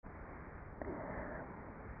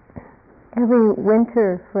Every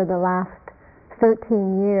winter for the last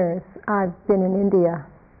 13 years, I've been in India.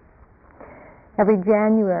 Every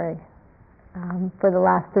January for the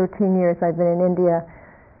last 13 years, I've been in India.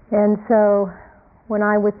 And so when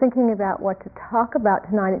I was thinking about what to talk about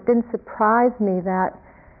tonight, it didn't surprise me that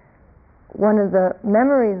one of the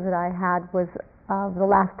memories that I had was of the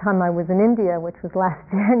last time I was in India, which was last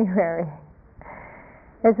January.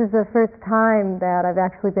 This is the first time that I've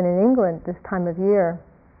actually been in England this time of year.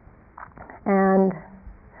 And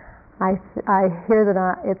I hear that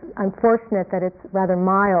I'm fortunate that it's rather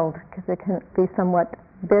mild, because it can be somewhat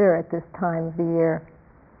bitter at this time of the year.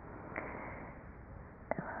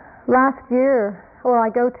 Last year, I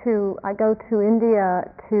go to India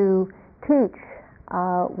to teach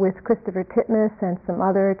with Christopher Titmuss and some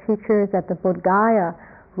other teachers at the Gaia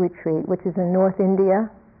retreat, which is in North India.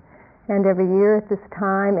 And every year at this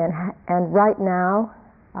time, and right now,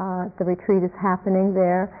 the retreat is happening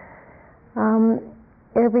there.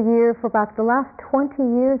 Every year for about the last 20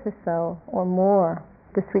 years or so, or more,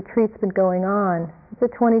 this retreat's been going on. It's a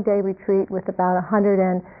 20-day retreat with about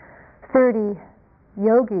 130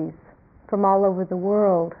 yogis from all over the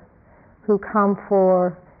world who come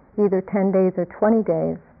for either 10 days or 20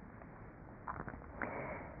 days.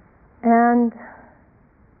 And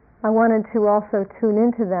I wanted to also tune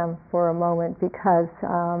into them for a moment, because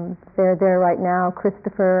they're there right now.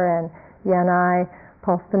 Christopher and Yanai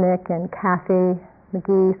Polstanik and Kathy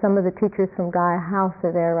McGee, some of the teachers from Gaia House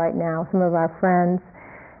are there right now, some of our friends.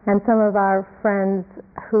 And some of our friends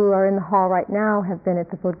who are in the hall right now have been at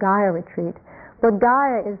the Bodh Gaya retreat. Bodh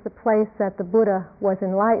Gaya is the place that the Buddha was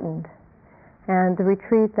enlightened. And the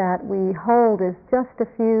retreat that we hold is just a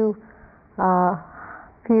few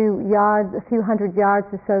hundred yards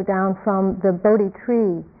or so down from the Bodhi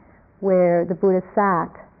tree where the Buddha sat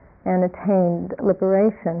and attained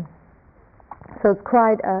liberation. So it's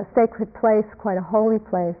quite a sacred place, quite a holy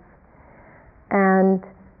place. And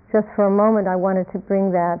just for a moment, I wanted to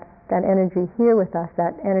bring that energy here with us,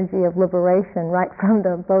 that energy of liberation right from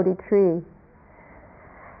the Bodhi tree.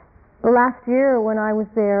 Last year when I was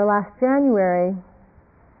there, last January,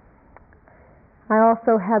 I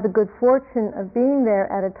also had the good fortune of being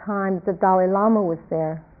there at a time that the Dalai Lama was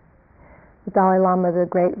there. The Dalai Lama, the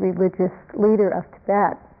great religious leader of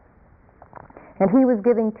Tibet. And he was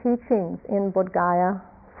giving teachings in Bodh Gaya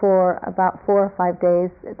for about 4 or 5 days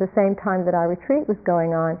at the same time that our retreat was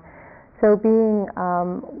going on. So being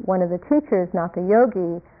one of the teachers, not the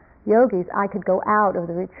yogis, I could go out of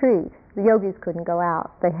the retreat. The yogis couldn't go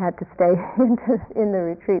out. They had to stay in the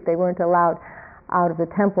retreat. They weren't allowed out of the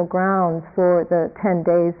temple grounds for the 10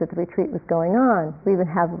 days that the retreat was going on. We even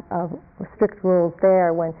have strict rules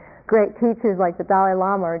there when great teachers like the Dalai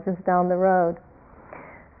Lama are just down the road.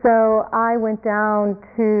 So I went down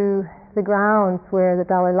to the grounds where the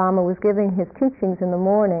Dalai Lama was giving his teachings in the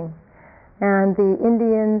morning. And the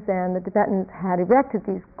Indians and the Tibetans had erected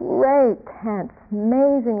these great tents,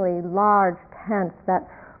 amazingly large tents that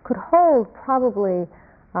could hold probably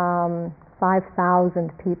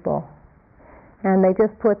 5,000 people. And they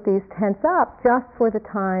just put these tents up just for the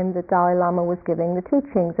time that Dalai Lama was giving the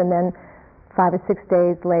teachings. And then 5 or 6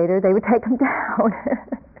 days later, they would take them down.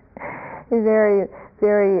 Very,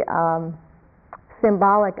 very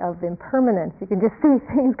symbolic of impermanence. You can just see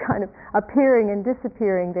things kind of appearing and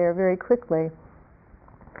disappearing there very quickly.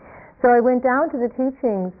 So I went down to the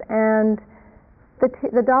teachings, and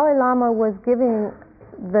the Dalai Lama was giving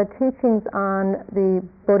the teachings on the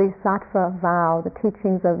Bodhisattva vow, the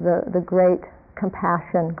teachings of the great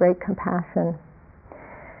compassion.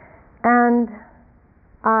 And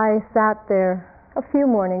I sat there a few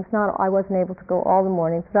mornings. I wasn't able to go all the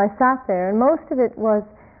mornings, but I sat there, and most of it was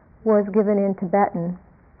given in Tibetan.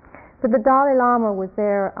 But the Dalai Lama was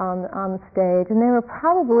there on the stage, and there were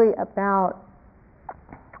probably about,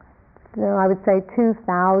 I would say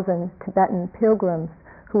 2,000 Tibetan pilgrims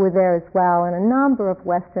who were there as well, and a number of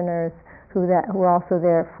Westerners who were also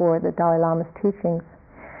there for the Dalai Lama's teachings.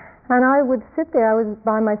 And I would sit there. I was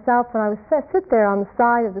by myself, and I would sit there on the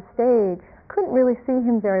side of the stage. Couldn't really see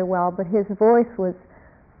him very well, but his voice was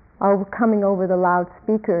coming over the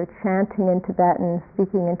loudspeaker, chanting in Tibetan,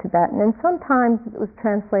 speaking in Tibetan, and sometimes it was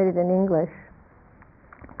translated in English.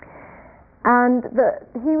 And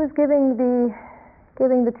he was giving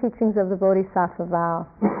the teachings of the Bodhisattva vow.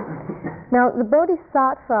 Now, the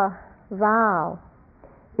Bodhisattva vow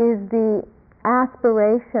is the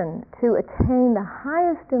aspiration to attain the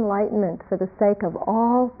highest enlightenment for the sake of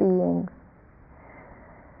all beings.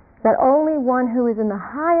 That only one who is in the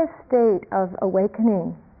highest state of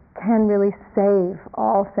awakening can really save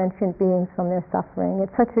all sentient beings from their suffering.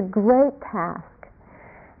 It's such a great task.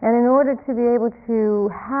 And in order order to be able to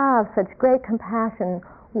have such great compassion,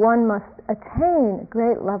 one must attain a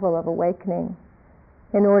great level of awakening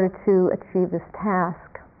in order to achieve this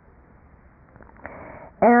task.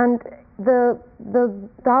 And the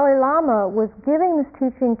Dalai Lama was giving this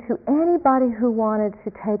teaching to anybody who wanted to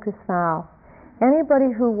take this vow, anybody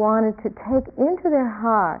who wanted to take into their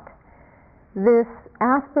heart this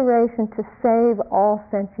aspiration to save all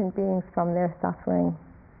sentient beings from their suffering.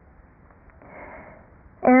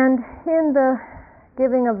 And in the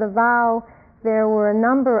giving of the vow, there were a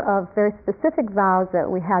number of very specific vows that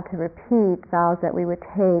we had to repeat, vows that we would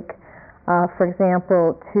take. For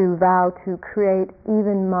example, to vow to create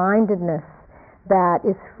even-mindedness that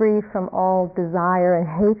is free from all desire and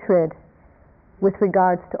hatred with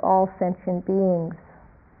regards to all sentient beings.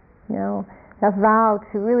 You know, a vow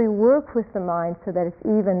to really work with the mind so that it's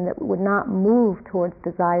even, that would not move towards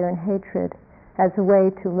desire and hatred, as a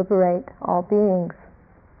way to liberate all beings.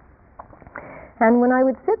 And when I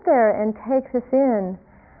would sit there and take this in,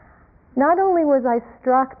 not only was I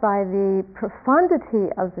struck by the profundity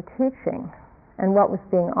of the teaching and what was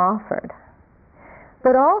being offered,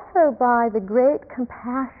 but also by the great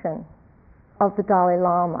compassion of the Dalai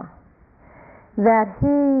Lama, that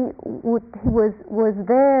he was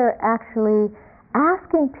there actually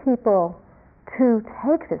asking people to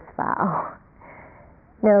take this vow.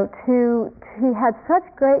 You know, he had such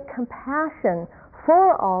great compassion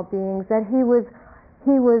for all beings that he was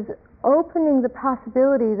opening the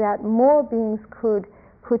possibility that more beings could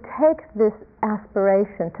take this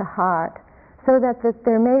aspiration to heart, so that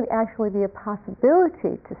there may actually be a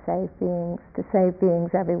possibility to save beings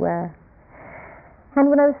everywhere.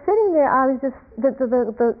 And when I was sitting there, I was just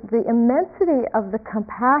the immensity of the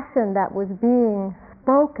compassion that was being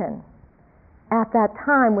spoken at that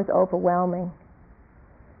time was overwhelming.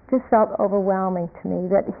 Just felt overwhelming to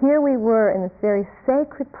me that here we were in this very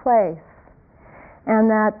sacred place,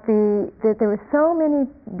 and that there were so many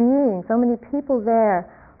beings, so many people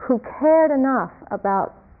there who cared enough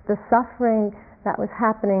about the suffering that was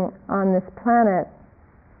happening on this planet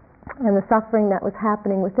and the suffering that was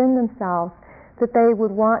happening within themselves, that they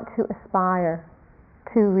would want to aspire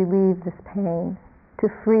to relieve this pain, to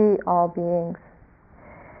free all beings.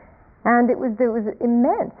 And it was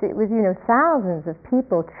immense. It was, you know, thousands of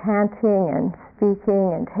people chanting and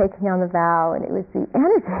speaking and taking on the vow, and it was, the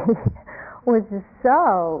energy was just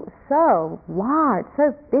so large, so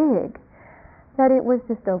big, that it was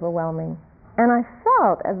just overwhelming. And I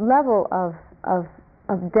felt a level of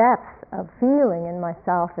depth of feeling in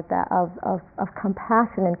myself at that, of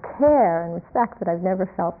compassion and care and respect that I've never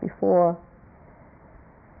felt before.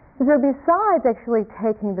 So besides actually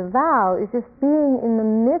taking the vow, is just being in the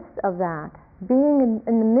midst of that, being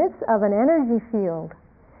in the midst of an energy field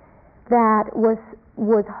that was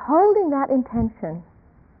holding that intention,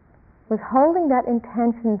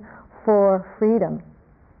 for freedom,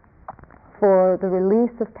 for the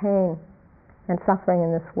release of pain and suffering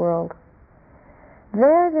in this world.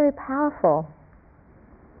 Very, very powerful.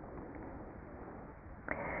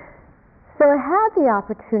 So I had the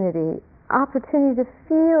opportunity to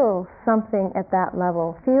feel something at that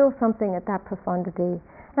level, feel something at that profundity,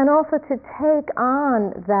 and also to take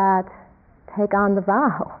on the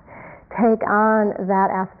vow, take on that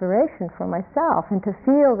aspiration for myself, and to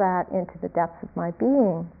feel that into the depths of my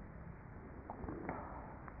being.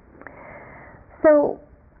 So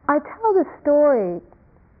I tell this story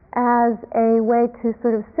as a way to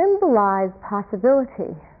sort of symbolize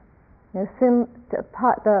possibility,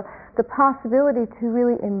 the possibility to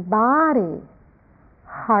really embody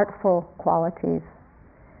heartful qualities,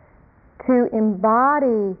 to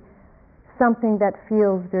embody something that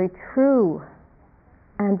feels very true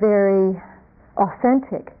and very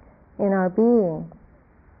authentic in our being.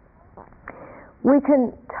 We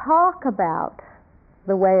can talk about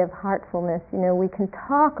the way of heartfulness, we can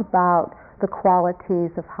talk about the qualities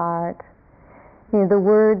of heart. The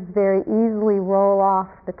words very easily roll off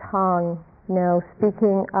the tongue,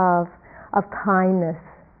 speaking of kindness,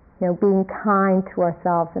 being kind to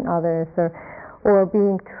ourselves and others, or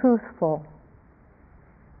being truthful,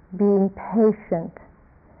 being patient,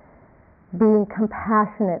 being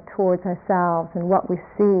compassionate towards ourselves and what we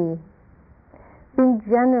see, being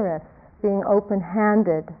generous, being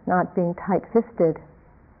open-handed, not being tight-fisted,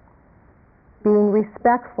 being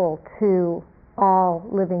respectful to all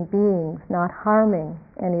living beings, not harming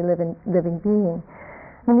any living being.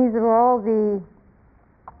 And these are all the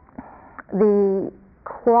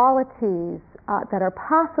qualities that are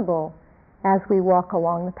possible as we walk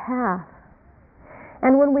along the path.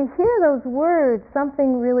 And when we hear those words,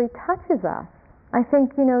 something really touches us. I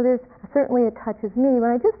think, certainly it touches me.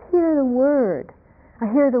 When I just hear the word,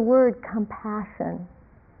 I hear the word compassion.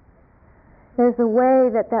 There's a way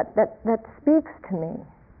that speaks to me.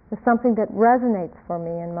 There's something that resonates for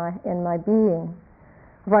me in my being.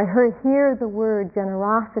 If I hear the word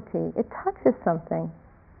generosity, it touches something.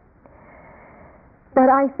 But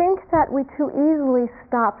I think that we too easily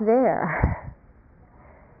stop there.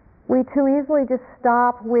 We too easily just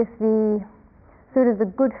stop with the sort of the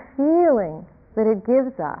good feeling that it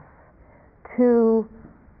gives us to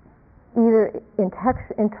either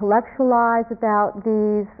intellectualize about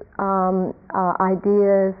these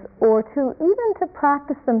ideas or to even to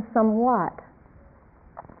practice them somewhat.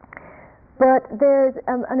 But there's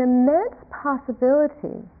an immense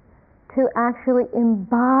possibility to actually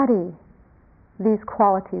embody these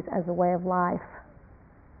qualities as a way of life,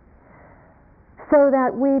 so that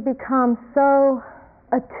we become so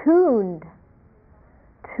attuned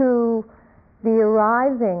to the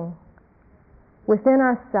arising within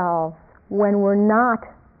ourselves when we're not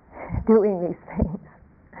doing these things,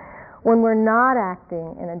 when we're not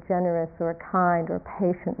acting in a generous or a kind or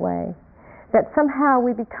patient way, that somehow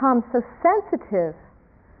we become so sensitive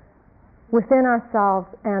within ourselves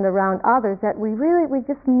and around others that we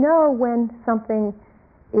just know when something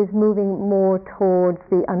is moving more towards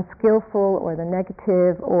the unskillful or the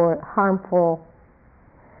negative or harmful.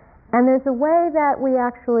 And there's a way that we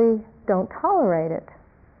actually don't tolerate it.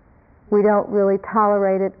 We don't really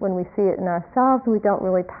tolerate it when we see it in ourselves, and we don't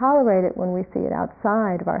really tolerate it when we see it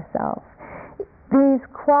outside of ourselves. These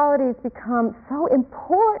qualities become so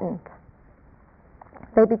important.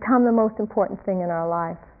 They become the most important thing in our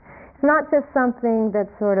life. It's not just something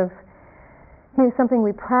that's sort of, something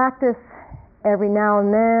we practice every now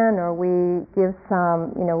and then, or we give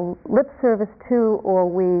some, lip service to, or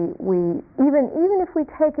we even if we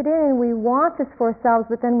take it in and we want this for ourselves,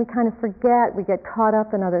 but then we kind of forget, we get caught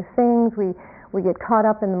up in other things, we get caught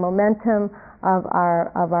up in the momentum of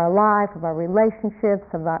our life, of our relationships,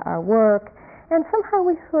 of our work, and somehow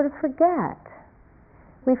we sort of forget.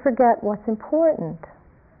 We forget what's important.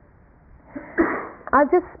 I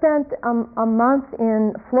just spent a month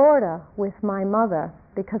in Florida with my mother,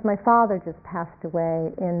 because my father just passed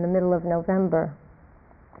away in the middle of November.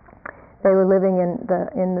 They were living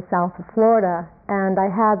in the south of Florida, and I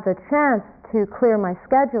had the chance to clear my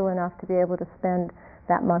schedule enough to be able to spend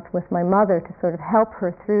that month with my mother to sort of help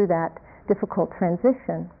her through that difficult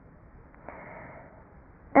transition.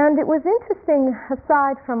 And it was interesting,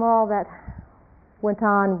 aside from all that went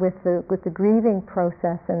on with the grieving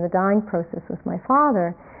process and the dying process with my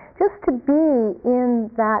father, just to be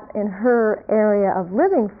in her area of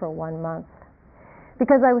living for 1 month,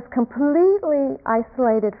 because I was completely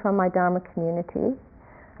isolated from my Dharma community.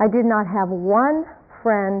 I did not have one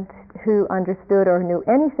friend who understood or knew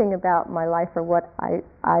anything about my life or what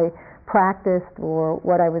I practiced or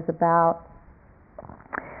what I was about.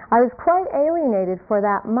 I was quite alienated for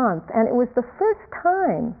that month, and it was the first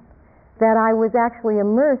time that I was actually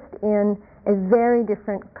immersed in a very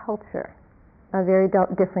different culture. A very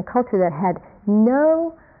different culture that had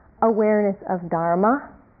no awareness of Dharma,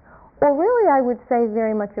 or really I would say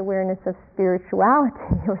very much awareness of spirituality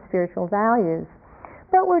or spiritual values,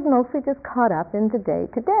 but we're mostly just caught up in the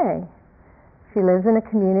day-to-day. She lives in a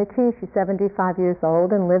community, she's 75 years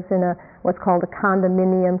old, and lives in what's called a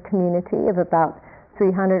condominium community of about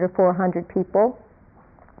 300 or 400 people,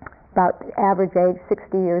 about average age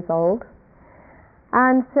 60 years old.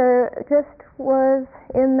 And so just was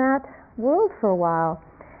in that world for a while.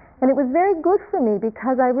 And it was very good for me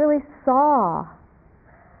because I really saw,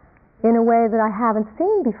 in a way that I haven't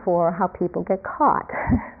seen before, how people get caught.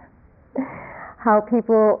 How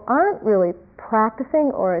people aren't really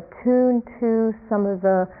practicing or attuned to some of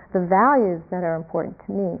the values that are important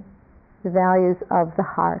to me, the values of the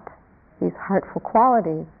heart, these heartful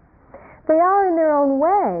qualities. They are in their own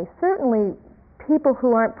way. Certainly people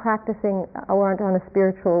who aren't practicing or aren't on a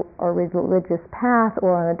spiritual or religious path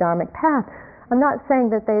or on a dharmic path, I'm not saying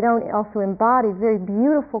that they don't also embody very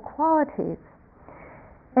beautiful qualities.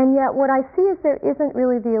 And yet what I see is there isn't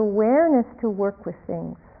really the awareness to work with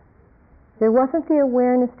things. There wasn't the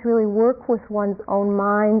awareness to really work with one's own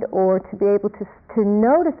mind, or to be able to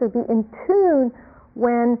notice or be in tune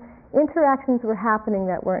when interactions were happening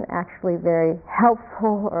that weren't actually very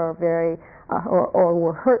helpful or very or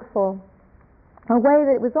were hurtful. A way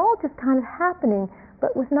that it was all just kind of happening,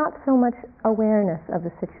 but with not so much awareness of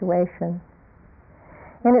the situation.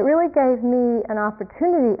 And it really gave me an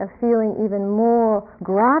opportunity of feeling even more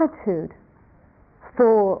gratitude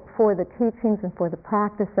for the teachings and for the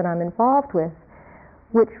practice that I'm involved with,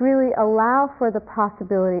 which really allow for the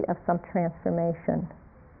possibility of some transformation.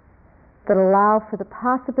 that allow for the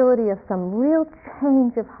possibility of some real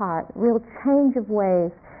change of heart, real change of ways,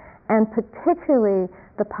 and particularly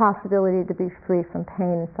the possibility to be free from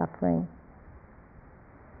pain and suffering.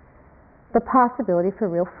 The possibility for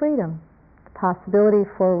real freedom, the possibility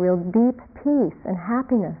for real deep peace and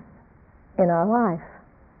happiness in our life.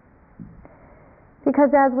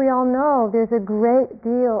 Because as we all know, there's a great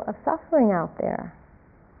deal of suffering out there,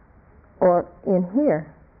 or in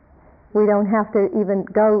here. We don't have to even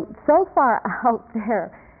go so far out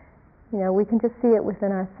there. We can just see it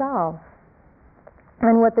within ourselves.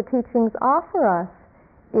 And what the teachings offer us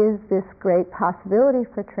is this great possibility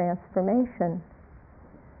for transformation,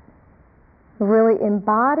 really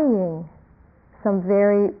embodying some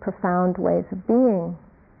very profound ways of being.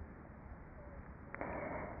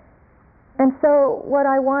 And so what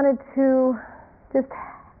I wanted to just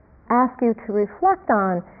ask you to reflect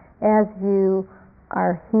on as you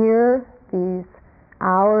are here, these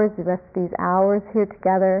hours, the rest of these hours here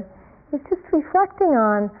together, is just reflecting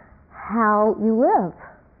on how you live,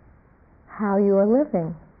 how you are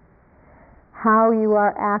living, how you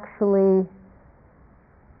are actually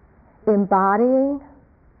embodying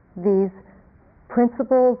these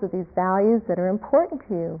principles or these values that are important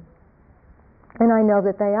to you. And I know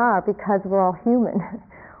that they are, because we're all human.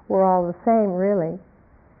 We're all the same, really.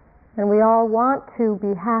 And we all want to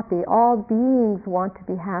be happy. All beings want to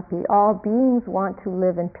be happy. All beings want to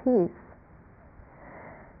live in peace.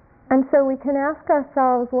 And so we can ask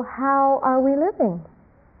ourselves, well, how are we living?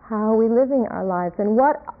 How are we living our lives? And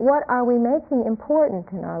what are we making important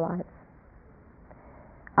in our lives?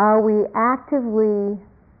 Are we actively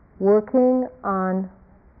working on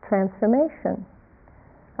transformation?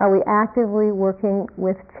 Are we actively working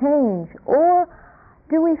with change? Or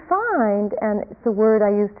do we find, and it's a word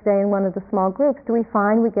I used today in one of the small groups, do we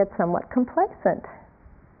find we get somewhat complacent?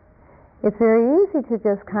 It's very easy to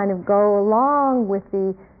just kind of go along with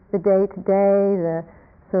the day-to-day, the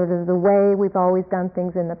sort of the way we've always done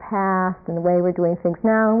things in the past and the way we're doing things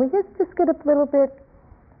now, and we just get a little bit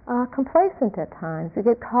complacent at times. We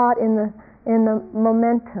get caught in the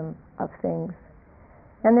momentum of things.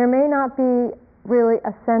 And there may not be really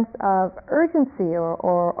a sense of urgency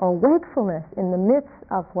or wakefulness in the midst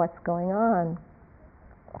of what's going on.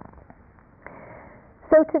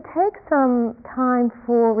 So to take some time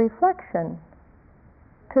for reflection,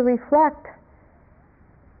 to reflect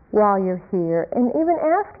while you're here, and even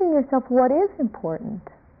asking yourself, what is important?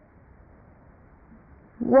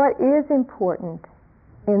 What is important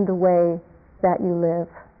in the way that you live?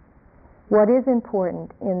 What is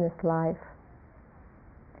important in this life?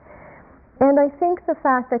 And I think the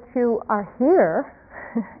fact that you are here,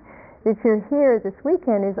 that you're here this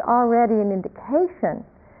weekend, is already an indication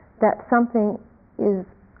that something is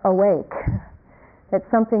awake, that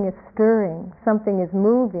something is stirring, something is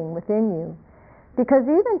moving within you. Because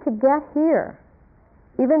even to get here,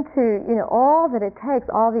 even to, all that it takes,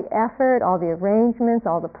 all the effort, all the arrangements,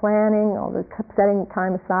 all the planning, all the setting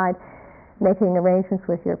time aside, making arrangements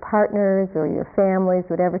with your partners or your families,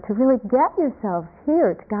 whatever, to really get yourselves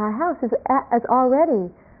here to Gaia House is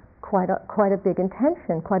already quite a big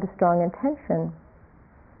intention, quite a strong intention.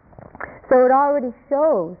 So it already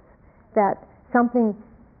shows that something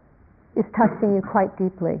is touching you quite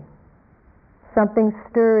deeply, something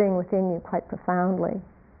stirring within you quite profoundly.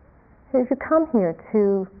 So you should come here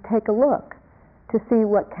to take a look, to see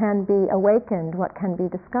what can be awakened, what can be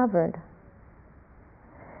discovered.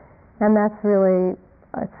 And that's really,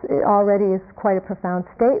 it already is quite a profound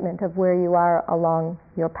statement of where you are along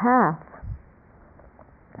your path.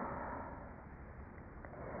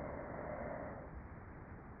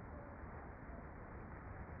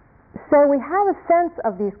 So we have a sense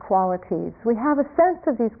of these qualities. We have a sense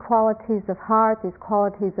of these qualities of heart, these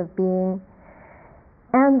qualities of being.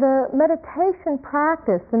 And the meditation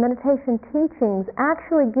practice, the meditation teachings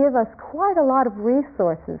actually give us quite a lot of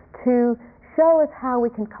resources to show us how we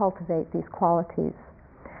can cultivate these qualities,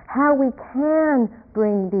 how we can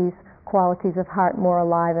bring these qualities of heart more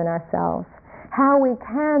alive in ourselves, how we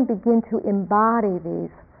can begin to embody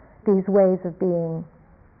these ways of being.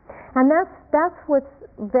 And that's what's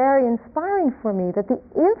very inspiring for me, that the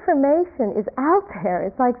information is out there.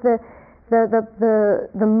 It's like the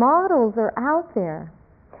models are out there.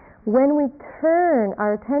 When we turn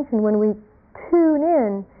our attention, when we tune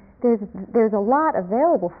in, there's a lot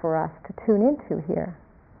available for us to tune into here.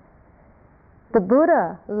 The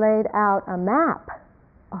Buddha laid out a map,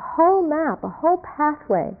 a whole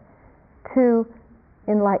pathway to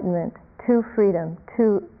enlightenment, to freedom,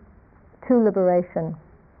 to liberation.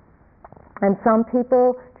 And some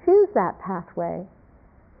people choose that pathway.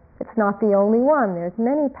 It's not the only one. There's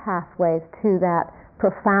many pathways to that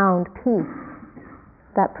profound peace,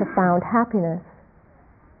 that profound happiness.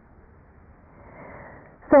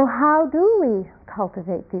 So how do we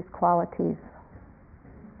cultivate these qualities?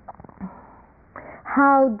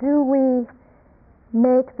 How do we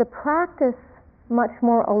make the practice much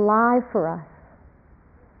more alive for us?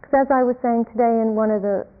 Because as I was saying today in one of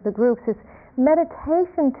the groups, is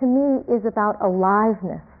meditation to me is about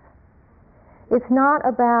aliveness. It's not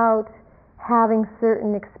about having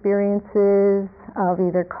certain experiences of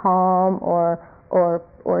either calm or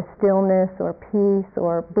stillness or peace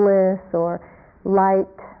or bliss or light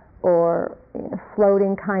or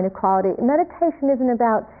floating kind of quality. Meditation isn't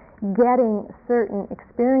about getting certain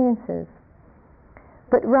experiences,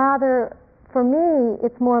 but rather, for me,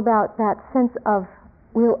 it's more about that sense of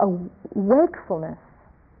real wakefulness,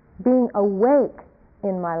 being awake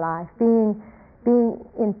in my life, being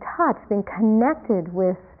in touch, being connected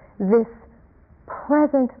with this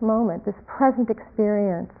present moment, this present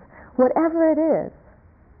experience, whatever it is.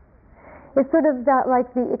 It's sort of that,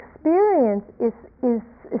 like, the experience is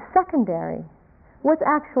secondary. What's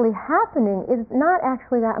actually happening is not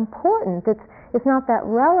actually that important. It's not that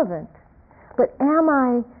relevant. But am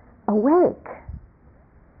I awake?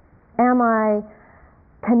 Am I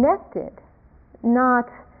connected? Not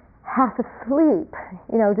half asleep,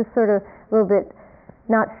 just sort of a little bit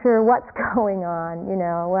not sure what's going on,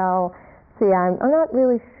 well, see, I'm not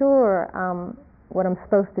really sure what I'm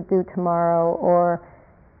supposed to do tomorrow, or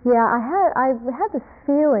yeah, I've had this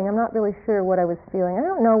feeling, I'm not really sure what I was feeling. I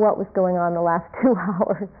don't know what was going on the last 2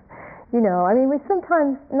 hours. We're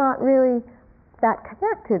sometimes not really that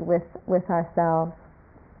connected with ourselves.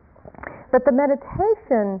 But the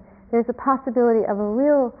meditation, there's a possibility of a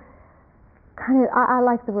real kind of, I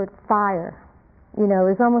like the word fire.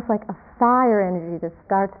 There's almost like a fire energy that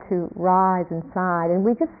starts to rise inside, and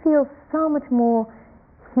we just feel so much more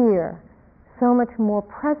here, so much more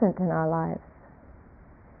present in our lives.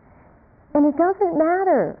 And it doesn't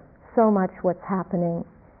matter so much what's happening.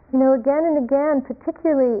 Again and again,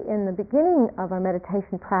 particularly in the beginning of our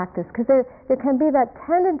meditation practice, because there can be that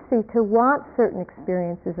tendency to want certain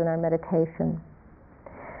experiences in our meditation.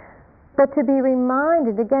 But to be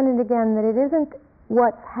reminded again and again that it isn't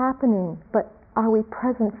what's happening, but are we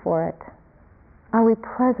present for it? Are we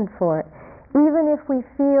present for it? Even if we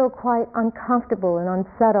feel quite uncomfortable and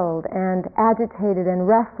unsettled and agitated and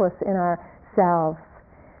restless in ourselves,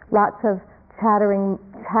 lots of chattering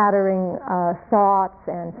thoughts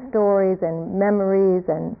and stories and memories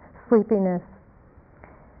and sleepiness,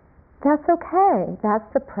 that's okay. That's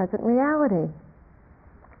the present reality.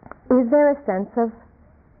 Is there a sense of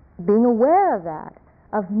being aware of that,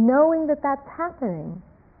 of knowing that that's happening?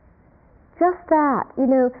 Just that.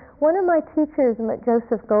 One of my teachers,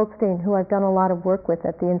 Joseph Goldstein, who I've done a lot of work with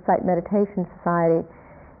at the Insight Meditation Society,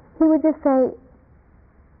 he would just say,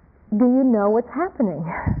 do you know what's happening?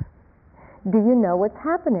 Do you know what's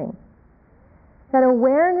happening? That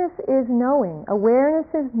awareness is knowing. Awareness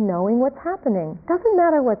is knowing what's happening. Doesn't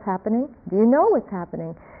matter what's happening. Do you know what's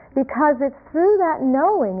happening? Because it's through that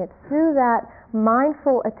knowing, it's through that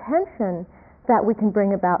mindful attention that we can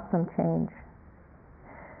bring about some change.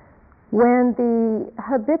 When the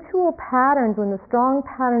habitual patterns, when the strong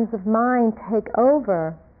patterns of mind take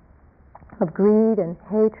over, of greed and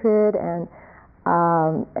hatred and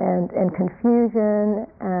confusion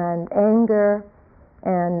and anger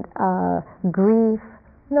and grief,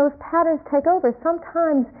 those patterns take over.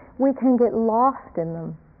 Sometimes we can get lost in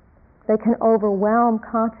them. They can overwhelm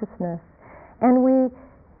consciousness, and we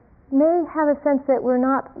may have a sense that we're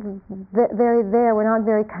not very there, we're not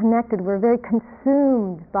very connected, we're very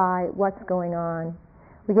consumed by what's going on.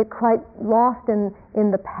 We get quite lost in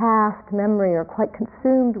the past memory, or quite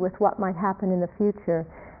consumed with what might happen in the future.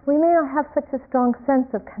 We may not have such a strong sense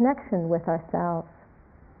of connection with ourselves.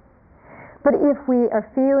 But if we are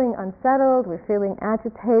feeling unsettled, we're feeling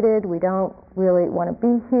agitated, we don't really want to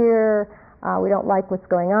be here, we don't like what's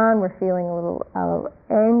going on, we're feeling a little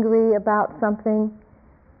angry about something,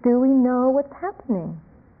 do we know what's happening?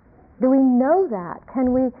 Do we know that? Can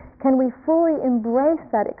we fully embrace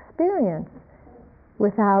that experience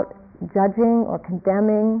without judging or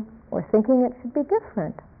condemning or thinking it should be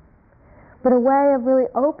different? But a way of really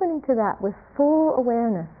opening to that with full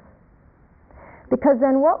awareness. Because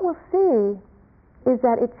then what we'll see is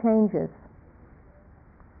that it changes.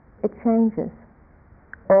 It changes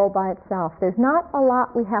all by itself. There's not a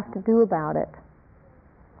lot we have to do about it.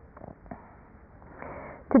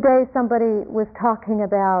 Today somebody was talking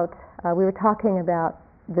about, we were talking about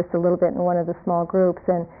this a little bit in one of the small groups,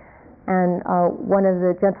 and one of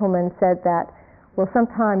the gentlemen said that, well,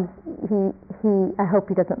 sometimes he I hope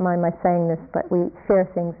he doesn't mind my saying this, but we share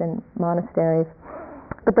things in monasteries,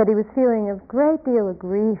 but that he was feeling a great deal of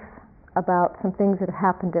grief about some things that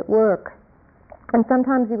happened at work. And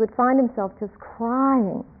sometimes he would find himself just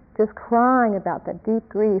crying about that deep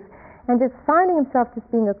grief, and just finding himself just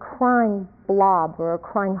being a crying blob or a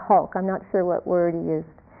crying hulk. I'm not sure what word he used.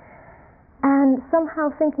 And somehow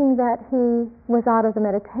thinking that he was out of the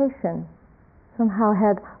meditation, somehow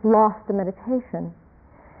had lost the meditation.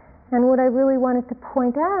 And what I really wanted to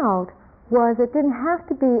point out was it didn't have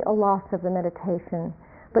to be a loss of the meditation,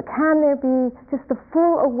 but can there be just the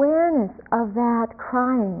full awareness of that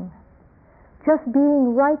crying? Just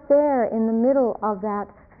being right there in the middle of that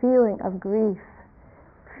feeling of grief,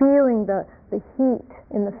 feeling the heat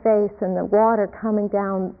in the face and the water coming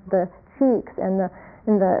down the cheeks and the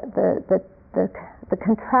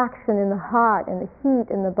contraction in the heart and the heat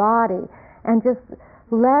in the body, and just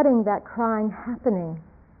letting that crying happening.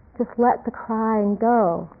 Just let the crying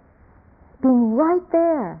go. Being right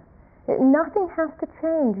there. Nothing has to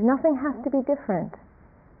change. Nothing has to be different.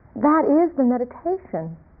 That is the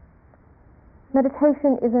meditation.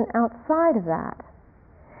 Meditation isn't outside of that.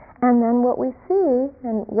 And then what we see,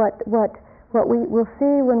 and what we will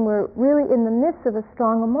see when we're really in the midst of a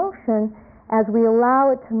strong emotion, as we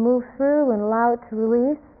allow it to move through and allow it to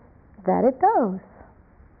release, that it goes.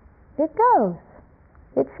 It goes.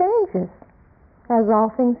 It changes, as all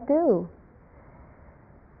things do.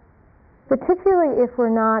 Particularly if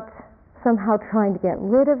we're not somehow trying to get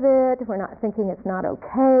rid of it, we're not thinking it's not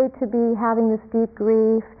okay to be having this deep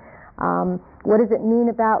grief. What does it mean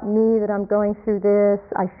about me that I'm going through this?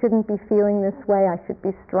 I shouldn't be feeling this way. I should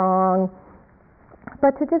be strong.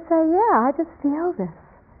 But to just say, yeah, I just feel this.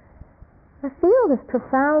 I feel this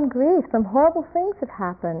profound grief. Some horrible things have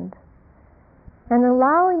happened. And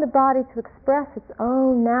allowing the body to express its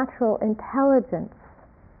own natural intelligence.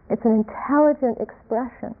 It's an intelligent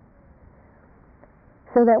expression.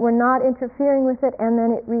 So that we're not interfering with it, and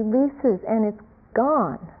then it releases and it's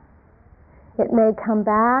gone. It may come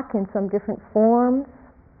back in some different forms,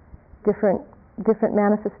 different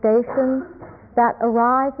manifestations. That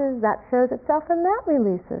arises, that shows itself, and that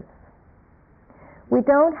releases. We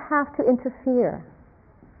don't have to interfere.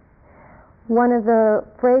 One of the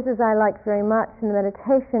phrases I like very much in the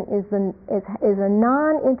meditation is a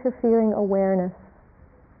non-interfering awareness.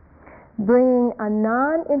 Bringing a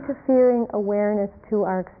non-interfering awareness to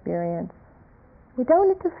our experience. We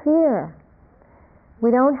don't interfere. We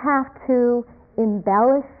don't have to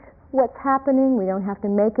embellish what's happening. We don't have to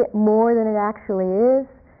make it more than it actually is.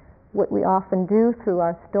 What we often do through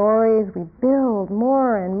our stories, we build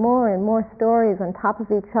more and more and more stories on top of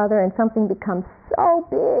each other, and something becomes so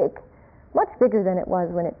big, much bigger than it was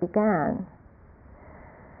when it began.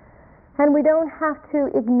 And we don't have to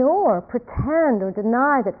ignore, pretend, or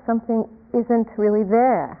deny that something isn't really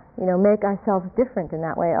there. Make ourselves different in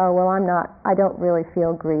that way. Oh, well, I don't really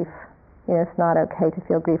feel grief. It's not okay to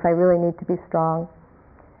feel grief. I really need to be strong.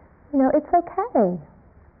 It's okay.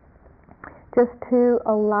 Just to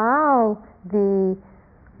allow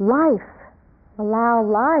life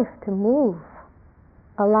to move.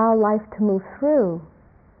 Allow life to move through.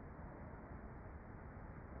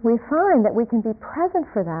 We find that we can be present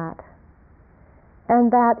for that.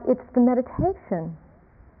 And that it's the meditation.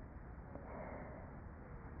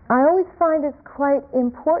 I always find it's quite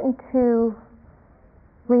important to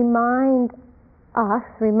remind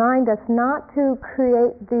us not to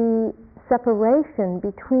create the separation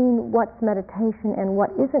between what's meditation and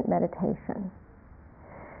what isn't meditation.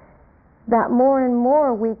 That more and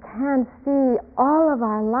more we can see all of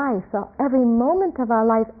our life, every moment of our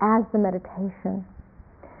life, as the meditation.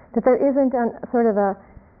 That there isn't an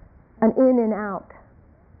in and out.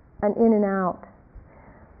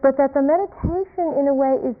 But that the meditation, in a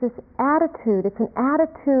way, is this attitude. It's an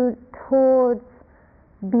attitude towards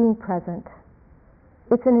being present.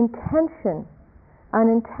 It's an intention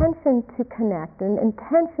to connect, an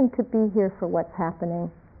intention to be here for what's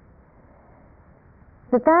happening.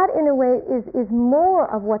 That in a way is more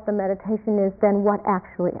of what the meditation is than what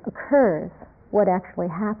actually occurs, what actually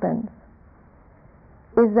happens.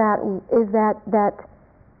 Is that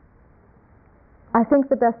I think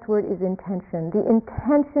the best word is intention. The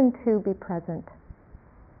intention to be present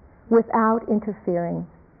without interfering,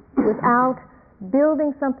 without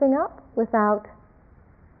building something up, without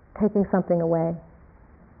taking something away,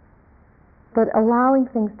 but allowing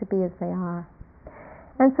things to be as they are.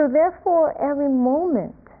 And so therefore every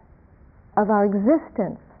moment of our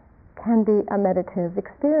existence can be a meditative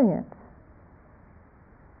experience.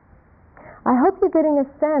 I hope you're getting a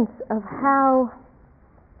sense of how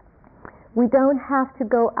we don't have to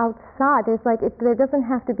go outside. There doesn't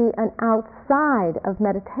have to be an outside of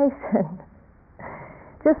meditation.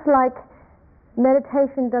 Just like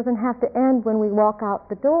meditation doesn't have to end when we walk out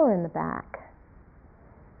the door in the back.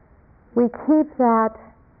 We keep that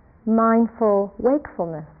mindful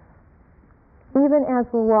wakefulness even as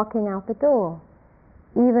we're walking out the door,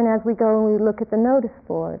 even as we go and we look at the notice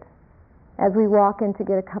board, as we walk in to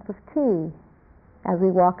get a cup of tea, as we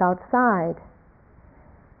walk outside.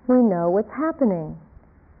 We know what's happening.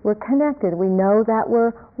 We're connected. We know that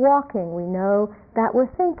we're walking. We know that we're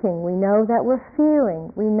thinking. We know that we're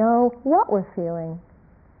feeling. We know what we're feeling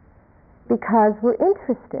because we're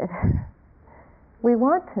interested. We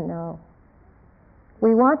want to know.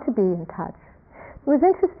 We want to be in touch. It was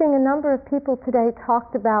interesting, a number of people today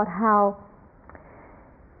talked about how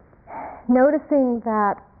noticing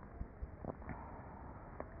that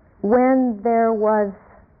when there was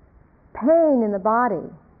pain in the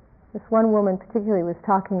body, this one woman particularly was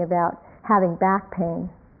talking about having back pain,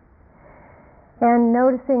 and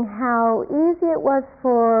noticing how easy it was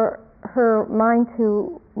for her mind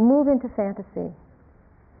to move into fantasy,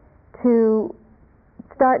 to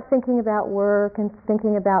start thinking about work and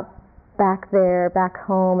thinking about back there, back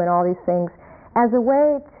home, and all these things as a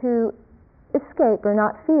way to escape or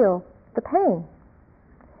not feel the pain,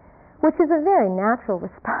 which is a very natural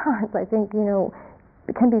response. I think,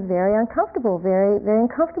 it can be very uncomfortable, very, very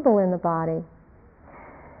uncomfortable in the body.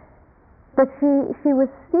 But she was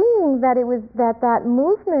seeing that it was that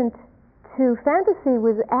movement to fantasy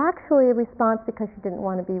was actually a response because she didn't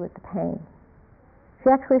want to be with the pain.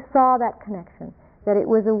 She actually saw that connection, that it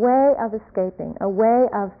was a way of escaping, a way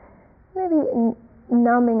of maybe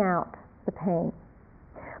numbing out the pain.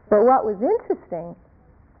 But what was interesting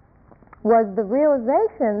was the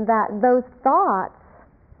realization that those thoughts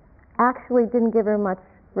actually didn't give her much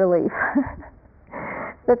relief.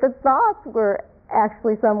 That the thoughts were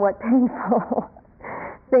actually somewhat painful.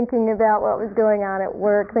 Thinking about what was going on at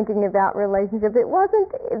work, thinking about relationships, it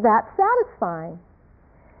wasn't that satisfying.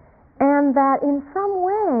 And that in some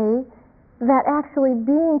way, that actually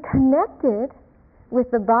being connected with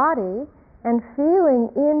the body and feeling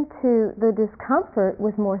into the discomfort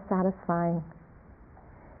was more satisfying.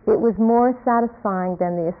 It was more satisfying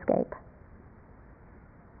than the escape.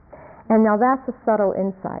 And now that's a subtle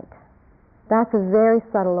insight. That's a very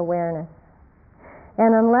subtle awareness.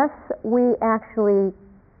 And unless we actually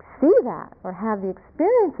see that or have the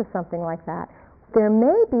experience of something like that, there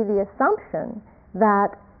may be the assumption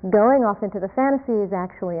that going off into the fantasy is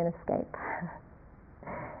actually an escape.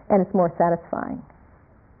 And it's more satisfying.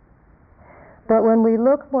 But when we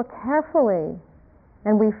look more carefully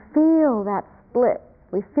and we feel that split,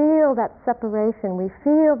 we feel that separation, we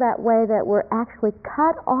feel that way that we're actually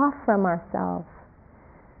cut off from ourselves,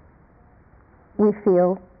 we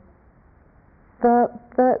feel the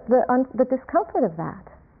discomfort of that.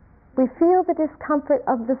 We feel the discomfort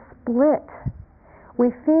of the split.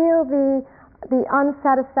 We feel the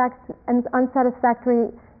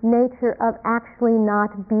unsatisfactory nature of actually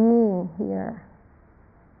not being here.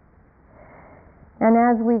 And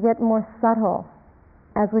as we get more subtle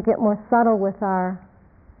with our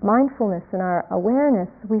mindfulness and our awareness,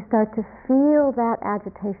 we start to feel that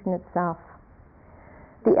agitation itself.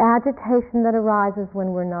 The agitation that arises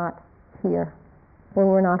when we're not here, when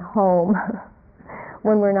we're not home,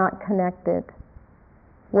 when we're not connected,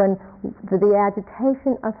 when the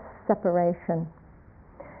agitation of separation,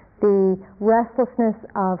 the restlessness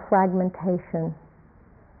of fragmentation.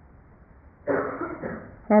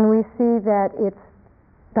 And we see that it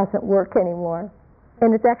doesn't work anymore.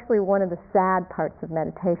 And it's actually one of the sad parts of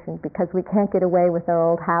meditation because we can't get away with our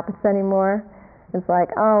old habits anymore. It's like,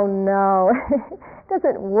 oh no, it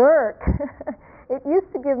doesn't work. It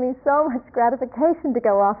used to give me so much gratification to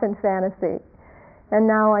go off in fantasy. And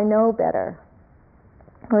now I know better.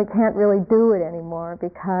 We can't really do it anymore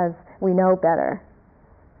because we know better.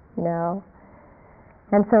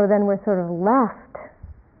 And so then we're sort of left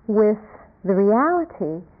with the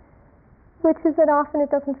reality, which is that often it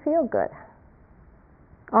doesn't feel good.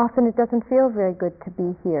 Often it doesn't feel very good to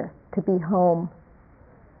be here, to be home,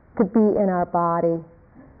 to be in our body,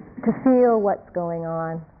 to feel what's going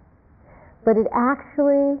on. But it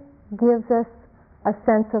actually gives us a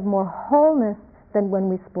sense of more wholeness than when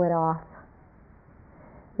we split off,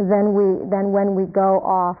 than when we go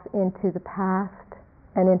off into the past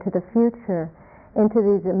and into the future, into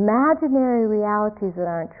these imaginary realities that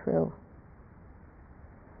aren't true,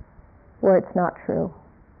 where it's not true.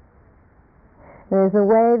 There's a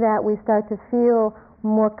way that we start to feel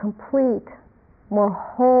more complete, more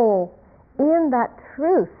whole in that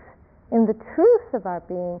truth, in the truth of our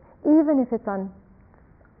being, even if it's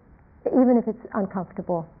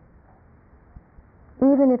uncomfortable.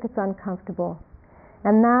 Even if it's uncomfortable.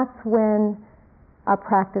 And that's when our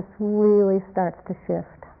practice really starts to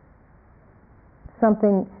shift.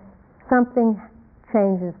 Something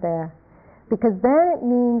changes there. Because then it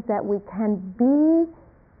means that we can be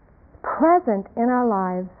present in our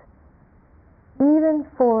lives even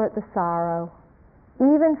for the sorrow,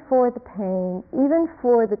 even for the pain, even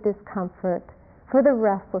for the discomfort, for the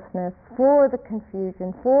restlessness, for the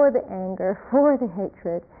confusion, for the anger, for the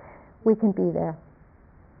hatred. We can be there.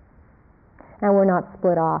 And we're not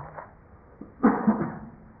split off.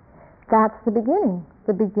 That's the beginning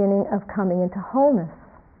of coming into wholeness,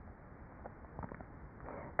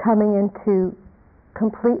 coming into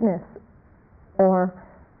completeness, or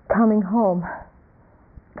coming home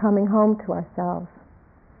to ourselves.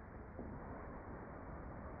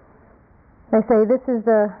 They say this is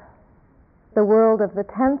the world of the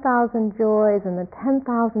 10,000 joys and the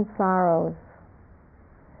 10,000 sorrows.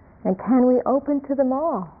 And can we open to them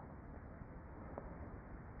all?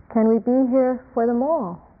 Can we be here for them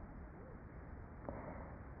all?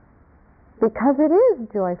 Because it is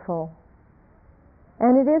joyful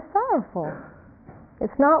and it is sorrowful.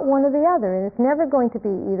 It's not one or the other, and it's never going to be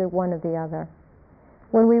either one or the other.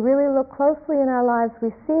 When we really look closely in our lives, we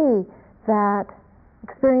see that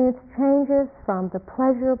experience changes from the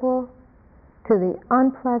pleasurable to the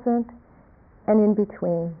unpleasant and in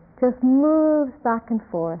between. Just moves back and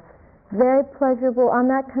forth. Very pleasurable on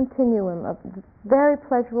that continuum of very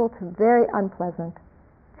pleasurable to very unpleasant.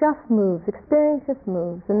 Just moves. Experience just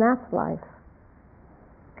moves, and that's life.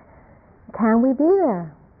 Can we be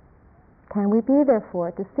there? Can we be there for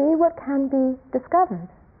it, to see what can be discovered,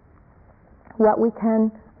 what we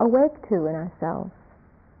can awake to in ourselves?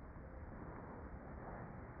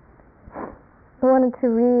 I wanted to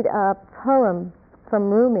read a poem from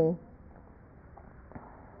Rumi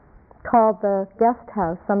called The Guest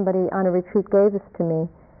House. Somebody on a retreat gave this to me,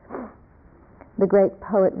 the great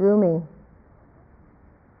poet Rumi.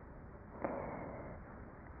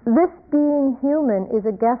 This being human is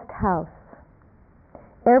a guest house.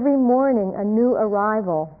 Every morning a new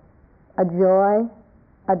arrival, a joy,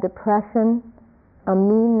 a depression, a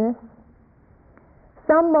meanness.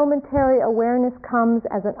 Some momentary awareness comes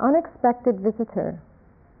as an unexpected visitor.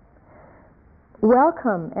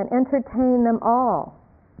 Welcome and entertain them all.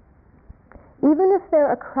 Even if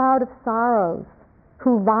they're a crowd of sorrows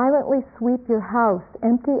who violently sweep your house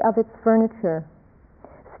empty of its furniture,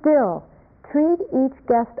 still treat each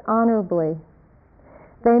guest honorably.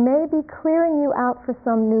 They may be clearing you out for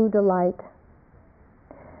some new delight.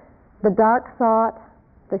 The dark thought,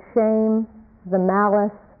 the shame, the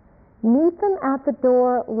malice, meet them at the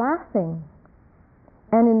door laughing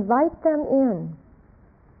and invite them in.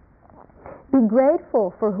 Be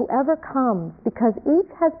grateful for whoever comes, because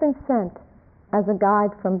each has been sent as a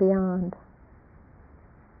guide from beyond.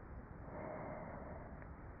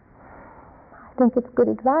 I think it's good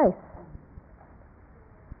advice.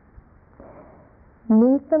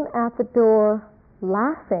 Meet them at the door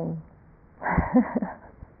laughing.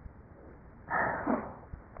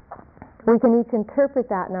 We can each interpret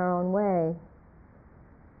that in our own way,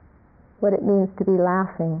 what it means to be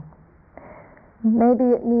laughing. Maybe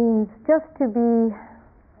it means just to be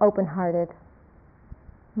open-hearted,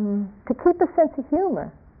 to keep a sense of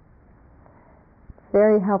humor. It's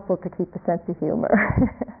very helpful to keep a sense of humor.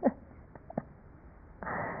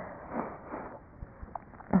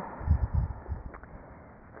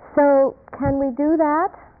 So, can we do that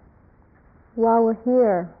while we're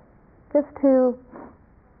here? Just to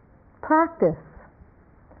practice.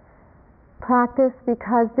 Practice,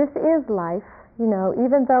 because this is life. You know,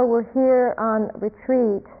 even though we're here on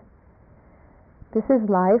retreat, this is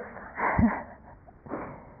life.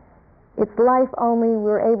 It's life, only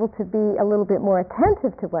we're able to be a little bit more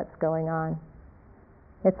attentive to what's going on.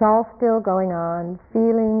 It's all still going on.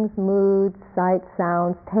 Feelings, moods, sights,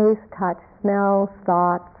 sounds, taste, touch, smells,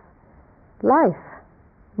 thoughts. Life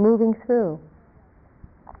moving through.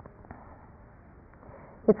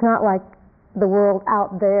 It's not like the world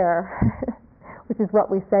out there, which is what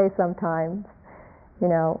we say sometimes. You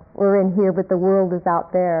know, we're in here, but the world is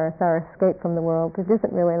out there. It's our escape from the world. It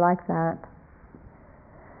isn't really like that.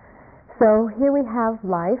 So here we have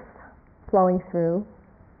life flowing through.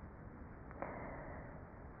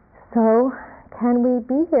 So can we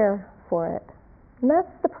be here for it? And that's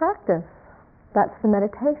the practice. That's the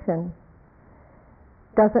meditation.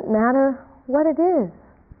 Doesn't matter what it is.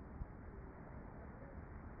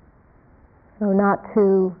 So not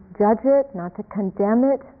to judge it, not to condemn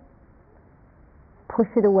it,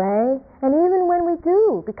 push it away. And even when we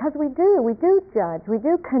do, because we do judge, we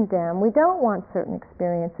do condemn, we don't want certain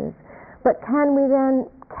experiences. But can we then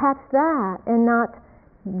catch that and not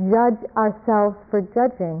judge ourselves for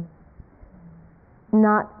judging?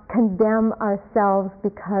 not condemn ourselves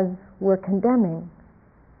because we're condemning.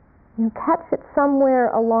 Catch it somewhere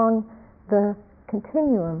along the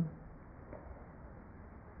continuum.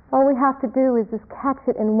 All we have to do is just catch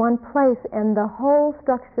it in one place and the whole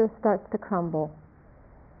structure starts to crumble.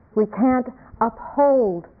 We can't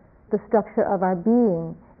uphold the structure of our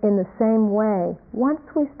being in the same way once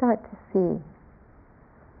we start to see.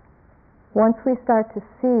 Once we start to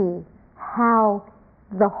see how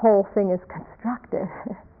the whole thing is constructed.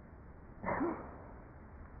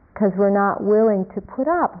 Because we're not willing to put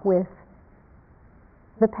up with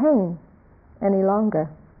the pain any longer.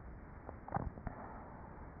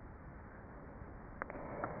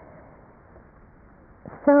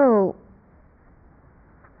 So,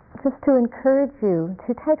 just to encourage you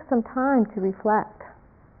to take some time to reflect.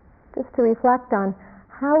 Just to reflect on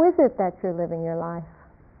how is it that you're living your life?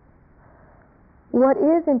 What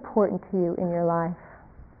is important to you in your life?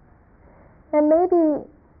 And maybe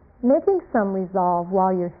making some resolve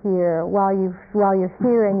while you're here, while you're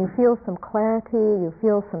here and you feel some clarity, you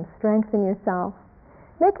feel some strength in yourself,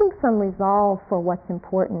 making some resolve for what's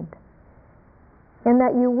important. And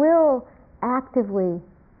that you will actively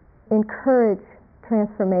encourage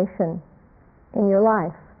transformation in your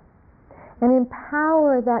life and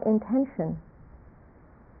empower that intention,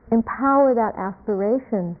 empower that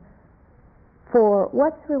aspiration for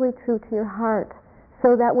what's really true to your heart,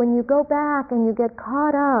 so that when you go back and you get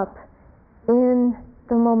caught up in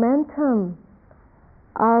the momentum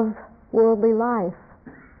of worldly life,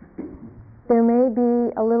 there may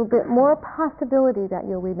be a little bit more possibility that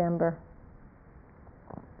you'll remember.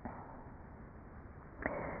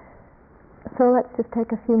 So let's just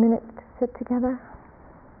take a few minutes to sit together.